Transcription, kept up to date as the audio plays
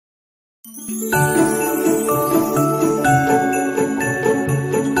It's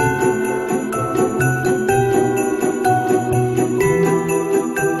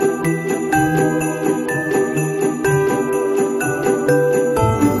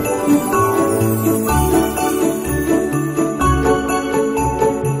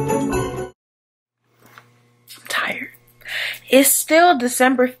still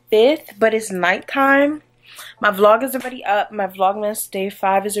December 5th, but it's nighttime. My vlog is already up. My Vlogmas Day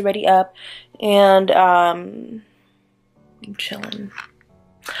 5 is already up. And, I'm chilling.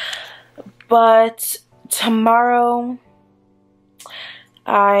 But tomorrow,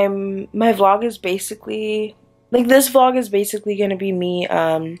 my vlog is basically, like, this vlog is basically gonna be me,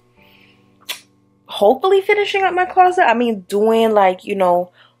 hopefully finishing up my closet. I mean, doing, like, you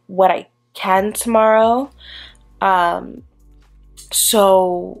know, what I can tomorrow.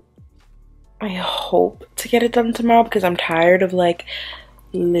 So I hope to get it done tomorrow because I'm tired of like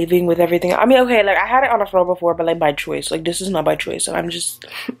living with everything. I mean, okay, like I had it on the floor before, but like by choice. Like this is not by choice. So I'm just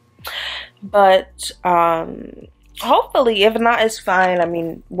but hopefully, if not, it's fine. I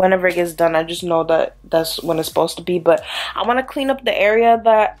mean, whenever it gets done, I just know that that's when it's supposed to be. But I want to clean up the area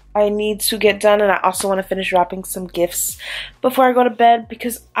that I need to get done, and I also want to finish wrapping some gifts before I go to bed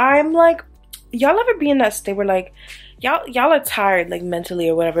because I'm like, y'all ever be in that state where like y'all are tired, like mentally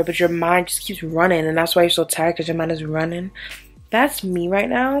or whatever, but your mind just keeps running, and that's why you're so tired, because your mind is running. That's me right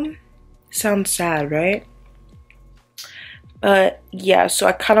now. Sounds sad, right? Yeah, so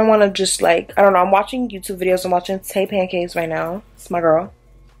I kind of want to just like, I don't know, I'm watching YouTube videos. I'm watching Tay Pancakes right now. It's my girl.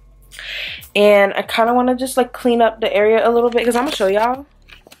 And I kind of want to just like clean up the area a little bit, because I'm gonna show y'all.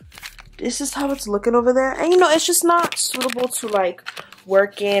 This is how it's looking over there. And you know, it's just not suitable to like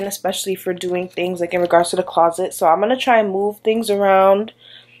work in, especially for doing things like in regards to the closet. So I'm gonna try and move things around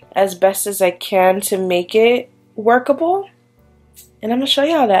as best as I can to make it workable, and I'm gonna show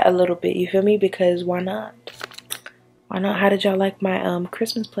y'all that a little bit, you feel me? Because why not? Why not? How did y'all like my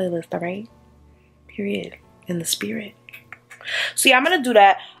Christmas playlist? All right, period, in the spirit. So yeah, I'm gonna do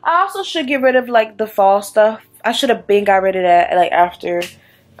that. I also should get rid of like the fall stuff. I should have been got rid of that like after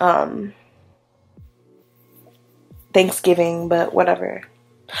Thanksgiving, but whatever.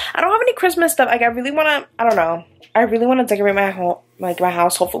 I don't have any Christmas stuff. Like I really want to, I don't know, I really want to decorate my home, like my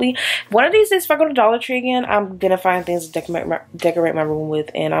house. Hopefully one of these days, if I go to Dollar Tree again, I'm gonna find things to decorate my room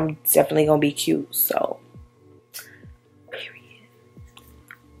with, and I'm definitely gonna be cute. So period.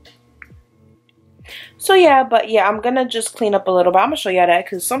 So yeah, but yeah, I'm gonna just clean up a little bit. I'm gonna show y'all that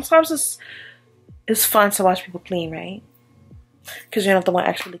because sometimes it's fun to watch people clean, right? Because you're not the one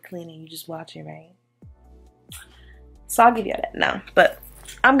actually cleaning, you just watching, right? So I'll give you that now, but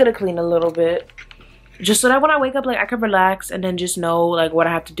I'm gonna clean a little bit just so that when I wake up, like I can relax and then just know like what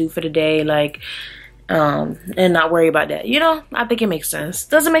I have to do for the day, like and not worry about that. You know, I think it makes sense.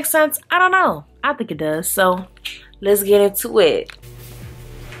 Does it make sense? I don't know. I think it does. So let's get into it.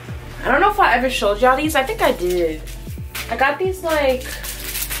 I don't know if I ever showed y'all these. I think I did. I got these like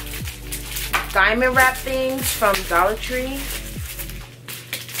diamond wrap things from Dollar Tree.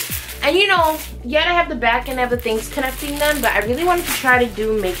 And you know, yeah, they have the back and have the things connecting them, but I really wanted to try to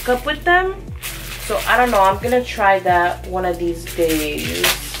do makeup with them. So I don't know, I'm gonna try that one of these days,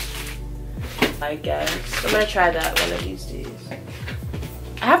 I guess. I'm gonna try that one of these days.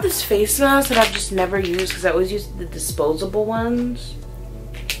 I have this face mask that I've just never used because I always use the disposable ones.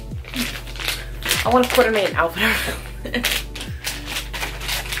 I want to coordinate an outfit.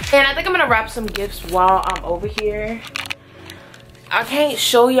 And I think I'm gonna wrap some gifts while I'm over here. I can't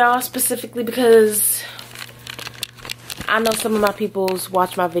show y'all specifically because I know some of my peoples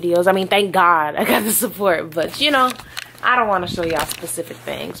watch my videos. I mean, thank God I got the support, but you know, I don't want to show y'all specific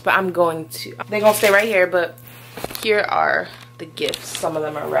things, but I'm going to. They're gonna stay right here, but here are the gifts. Some of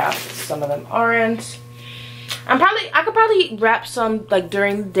them are wrapped, some of them aren't. I could probably wrap some like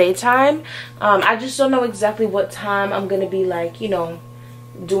during the daytime. I just don't know exactly what time I'm gonna be like, you know,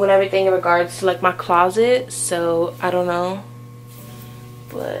 doing everything in regards to like my closet, so I don't know.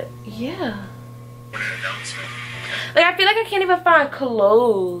 But yeah, like I feel like I can't even find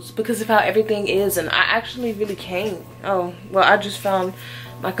clothes because of how everything is, and I actually really can't. Oh well, I just found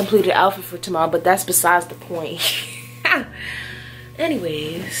my completed outfit for tomorrow, but that's besides the point.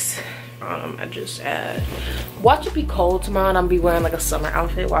 Anyways, I just add, watch it be cold tomorrow and I'm be wearing like a summer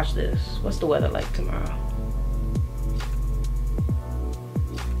outfit. Watch this. What's the weather like tomorrow?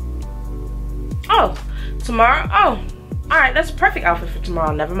 Oh, tomorrow. Oh, all right, that's a perfect outfit for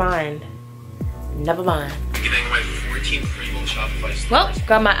tomorrow. Never mind. Never mind. Well,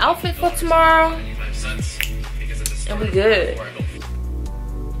 got my outfit for tomorrow, and we good.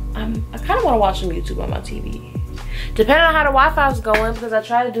 I kind of want to watch some YouTube on my TV. Depending on how the Wi-Fi is going, because I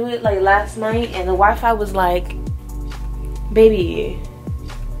tried to do it like last night and the Wi-Fi was like, baby,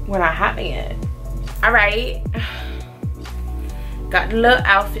 we're not having it. All right. Got the little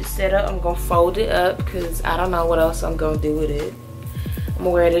outfit set up. I'm gonna fold it up because I don't know what else I'm gonna do with it. I'm gonna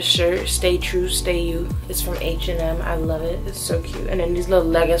wear this shirt, Stay True, Stay You. It's from H&M. I love it. It's so cute. And then these little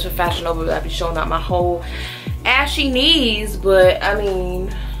leggings for Fashion Nova that be showing out my whole ashy knees, but I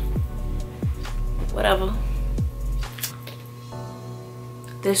mean, whatever.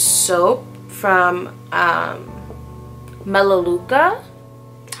 This soap from Melaleuca.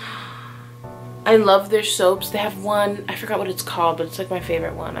 I love their soaps. They have one, I forgot what it's called, but it's like my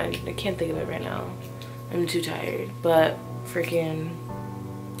favorite one. I can't think of it right now. I'm too tired, but freaking,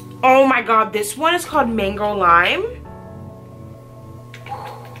 oh my god, this one is called Mango Lime.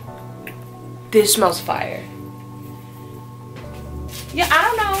 This smells fire. Yeah, I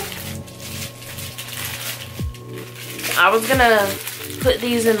don't know. I was gonna put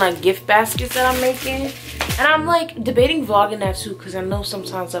these in like gift baskets that I'm making. And I'm like debating vlogging that too, because I know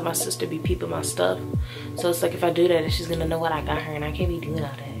sometimes that my sister be peeping my stuff. So it's like if I do that, she's gonna know what I got her, and I can't be doing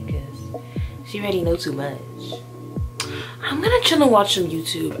all that because she already know too much. I'm gonna chill and watch some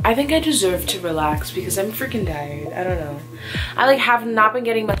YouTube. I think I deserve to relax because I'm freaking tired. I don't know. I like have not been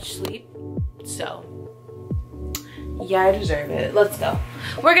getting much sleep. So yeah, I deserve it. Let's go.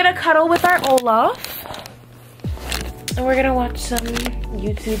 We're gonna cuddle with our Olaf. And we're gonna watch some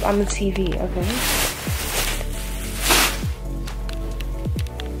YouTube on the TV, okay?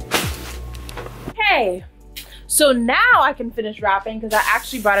 Hey, so now I can finish wrapping because I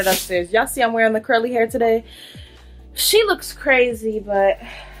actually brought it upstairs. Y'all see I'm wearing the curly hair today. She looks crazy, but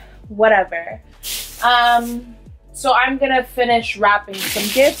whatever. So I'm gonna finish wrapping some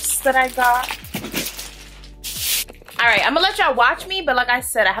gifts that I got. All right, I'm gonna let y'all watch me, but like I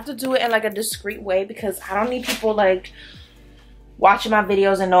said, I have to do it in like a discreet way because I don't need people like watching my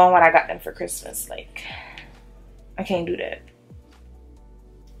videos and knowing what I got them for Christmas. Like, I can't do that.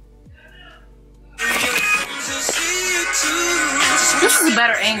 This is a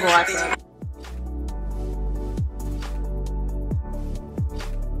better angle, I think.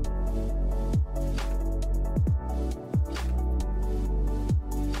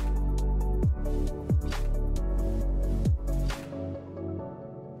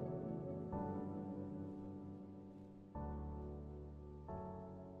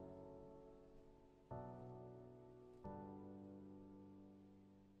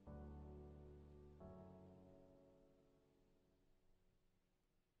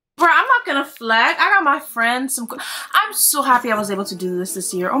 Bro, I'm not gonna flag. I got my friends some. I'm so happy I was able to do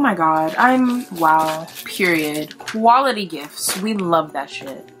this year. Oh my god. Wow. Period. Quality gifts. We love that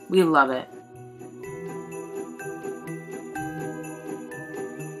shit. We love it.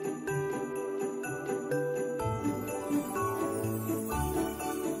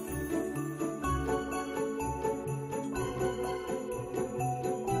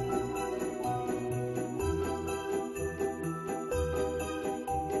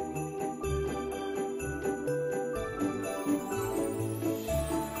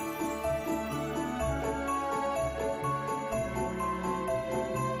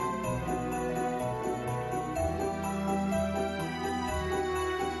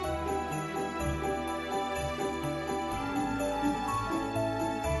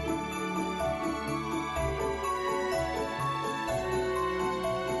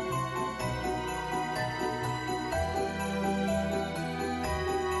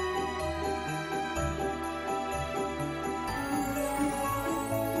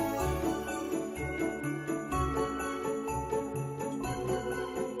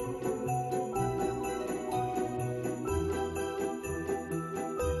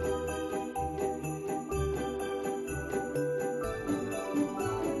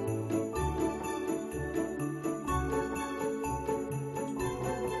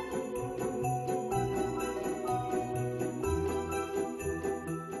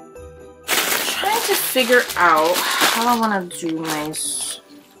 To figure out how I want to do my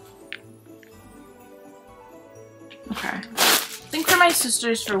okay, I think for my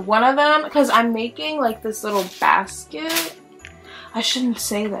sisters, for one of them, because I'm making like this little basket. I shouldn't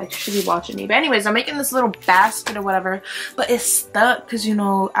say that, you should be watching me, but anyways, I'm making this little basket or whatever, but it's stuck because, you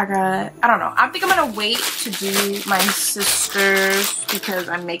know, I don't know, I think I'm gonna wait to do my sisters because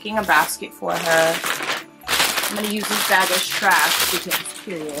I'm making a basket for her. I'm gonna use this bag as trash because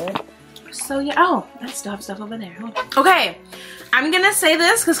period. So yeah, oh, I still have stuff over there. Hold on. Okay, I'm gonna say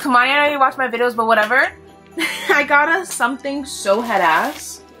this because Kymani, I know you watch my videos, but whatever. I got us something so head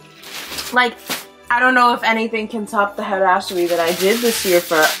ass. Like, I don't know if anything can top the head assery that I did this year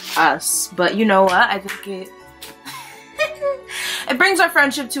for us, but you know what? I think It brings our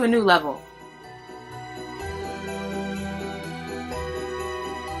friendship to a new level.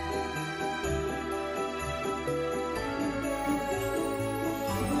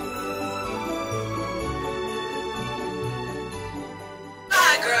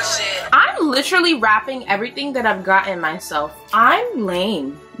 I'm literally wrapping everything that I've gotten myself. I'm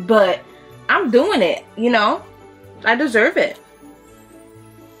lame, but I'm doing it, you know? I deserve it.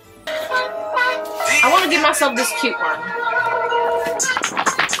 I want to give myself this cute one.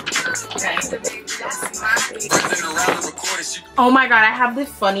 Oh my god, I have the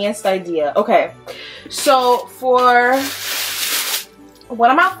funniest idea. Okay, so for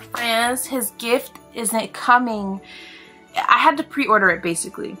one of my friends, his gift isn't coming. I had to pre-order it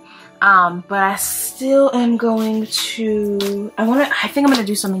basically. But I still am going to, I think I'm gonna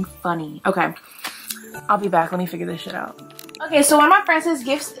do something funny. Okay, I'll be back. Let me figure this shit out. Okay, so one of my friends' his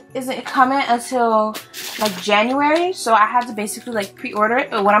gifts isn't coming until like January, so I had to basically like pre-order it.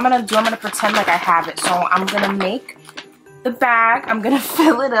 But what I'm gonna do, I'm gonna pretend like I have it. So I'm gonna make the bag. I'm gonna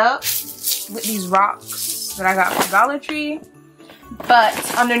fill it up with these rocks that I got from Dollar Tree.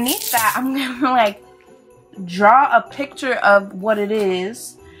 But underneath that, I'm gonna like draw a picture of what it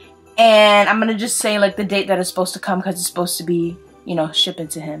is, and I'm gonna just say like the date that it's supposed to come, because it's supposed to be, you know, shipping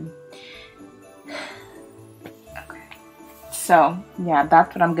to him. Okay, so yeah,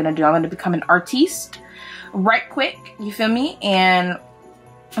 that's what I'm gonna do. I'm gonna become an artiste right quick, you feel me? And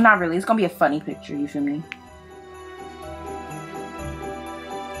not really, it's gonna be a funny picture, you feel me?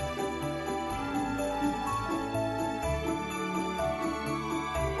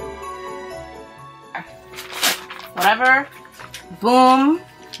 Whatever, boom,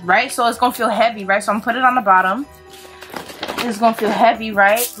 right? So it's gonna feel heavy, right? So I'm gonna put it on the bottom. It's gonna feel heavy,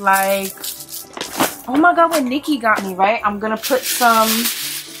 right? Like, oh my god, what Nikki got me, right? I'm gonna put some,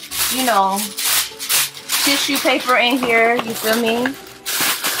 you know, tissue paper in here, you feel me?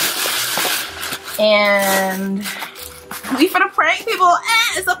 And we finna prank people.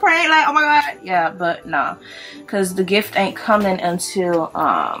 It's a prank, like, oh my god. Yeah, but nah, because the gift ain't coming until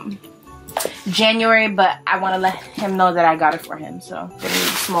January, but I want to let him know that I got it for him, so they need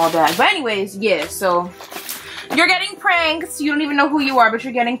a small bag. But anyways, yeah, so you're getting pranked. You don't even know who you are, but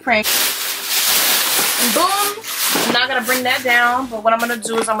you're getting pranked. And boom, I'm not gonna bring that down, but what I'm gonna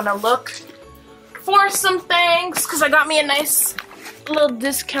do is I'm gonna look for some things, because I got me a nice little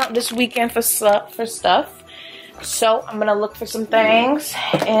discount this weekend for stuff. So I'm gonna look for some things,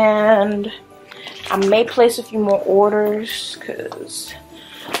 and I may place a few more orders, because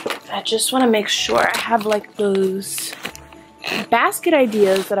I just want to make sure I have like those basket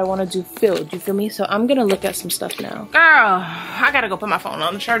ideas that I want to do filled, you feel me? So I'm gonna look at some stuff now. Girl, I gotta go put my phone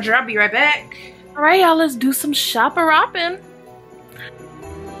on the charger. I'll be right back. All right, y'all, let's do some shopper-ropping.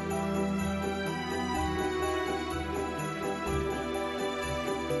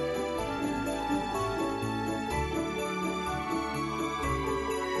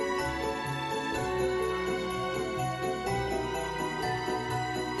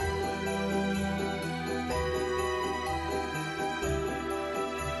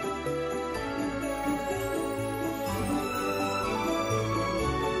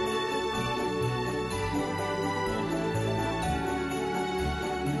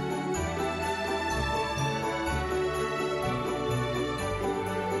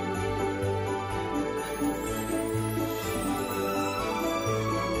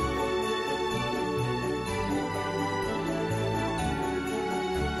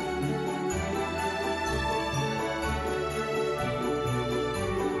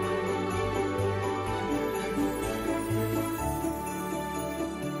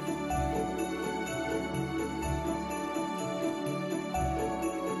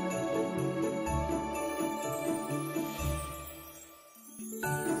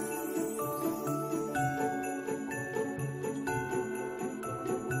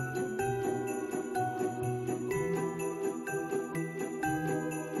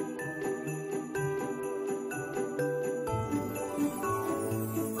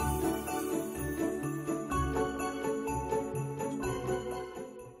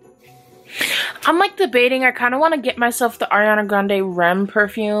 I'm like debating. I kind of want to get myself the Ariana Grande Rem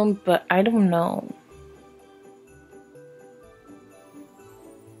perfume, but I don't know.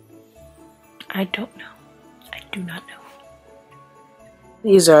 I don't know. I do not know.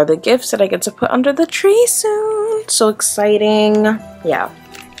 These are the gifts that I get to put under the tree soon. So exciting. Yeah.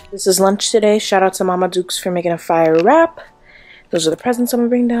 This is lunch today. Shout out to Mama Dukes for making a fire wrap. Those are the presents I'm gonna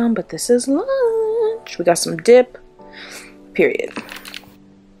bring down, but this is lunch. We got some dip. Period.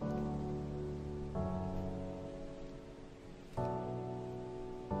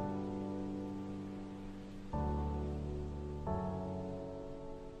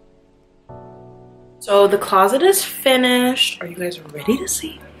 So the closet is finished. Are you guys ready to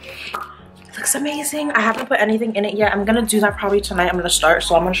see? It looks amazing. I haven't put anything in it yet. I'm gonna do that probably tonight. I'm gonna start,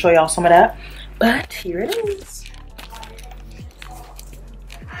 so I'm gonna show y'all some of that. But here it is.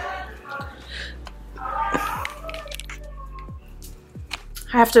 I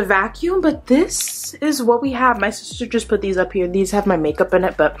have to vacuum, but this is what we have. My sister just put these up here. These have my makeup in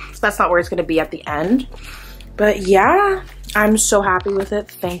it, but that's not where it's gonna be at the end. But yeah, I'm so happy with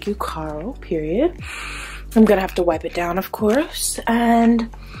it. Thank you, Carl, period. I'm gonna have to wipe it down, of course. And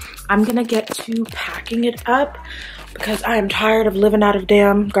I'm gonna get to packing it up because I am tired of living out of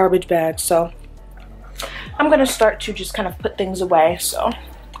damn garbage bags. So I'm gonna start to just kind of put things away. So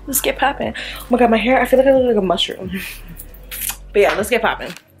let's get popping. Oh my God, my hair, I feel like I look like a mushroom. But yeah, let's get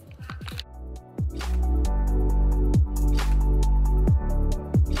popping.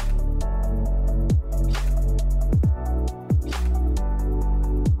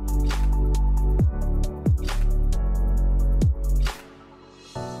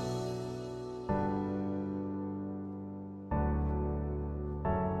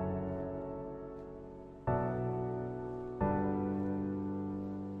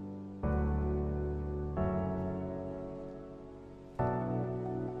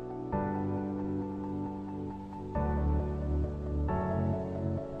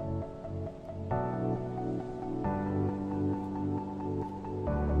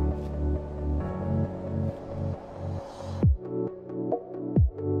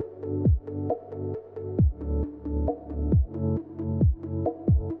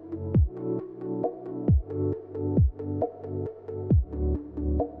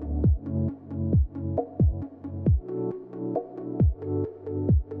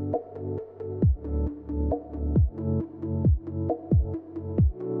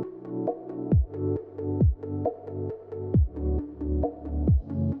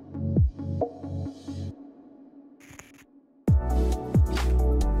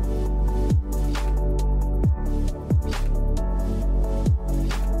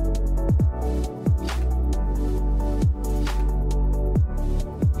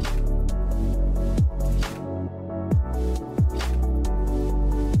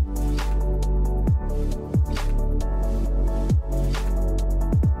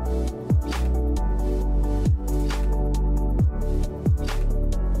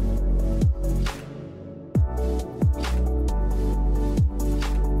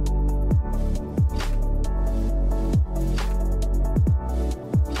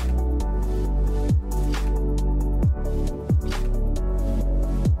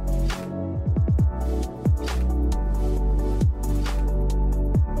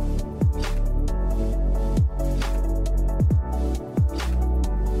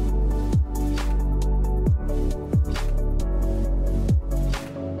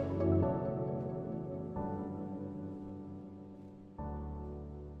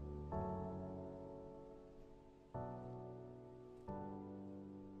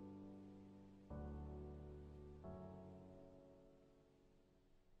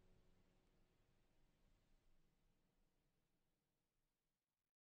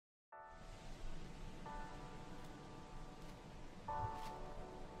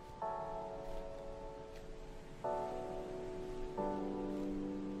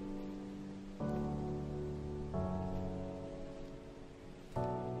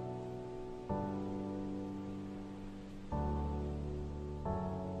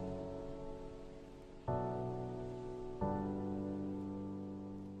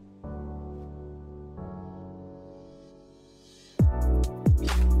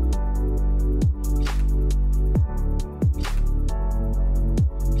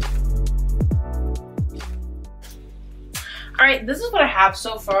 Alright, this is what I have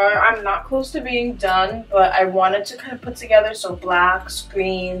so far. I'm not close to being done, but I wanted to kind of put together so blacks,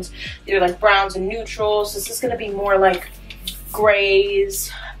 greens, they're like browns and neutrals. This is going to be more like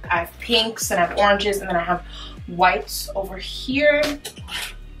grays. I have pinks and I have oranges, and then I have whites over here.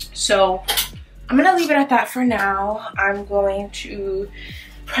 So I'm going to leave it at that for now. I'm going to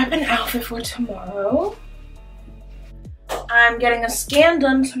prep an outfit for tomorrow. I'm getting a scan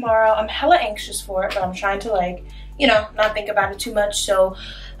done tomorrow. I'm hella anxious for it, but I'm trying to, like, you know, not think about it too much. So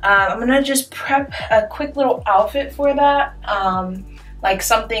I'm gonna just prep a quick little outfit for that. Like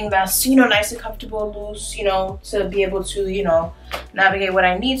something that's, you know, nice and comfortable, loose, you know, to be able to, you know, navigate what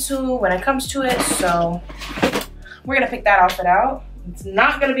I need to when it comes to it. So we're gonna pick that outfit out. It's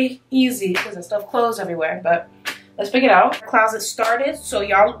not gonna be easy because there's stuff clothes everywhere, but let's pick it out. Closet started, so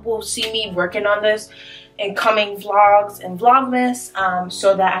y'all will see me working on this in coming vlogs and Vlogmas,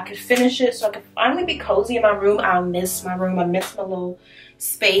 so that I could finish it, so I could finally be cozy in my room. I miss my room, I miss my little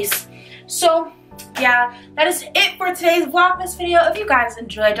space. So yeah, that is it for today's Vlogmas video. If you guys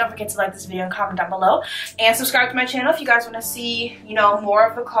enjoyed, don't forget to like this video and comment down below. And subscribe to my channel if you guys want to see, you know, more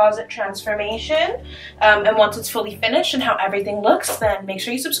of the closet transformation. And once it's fully finished and how everything looks, then make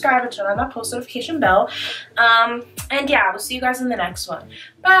sure you subscribe and turn on that post notification bell. And yeah, I will see you guys in the next one.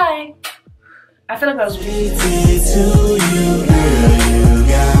 Bye! I feel like that was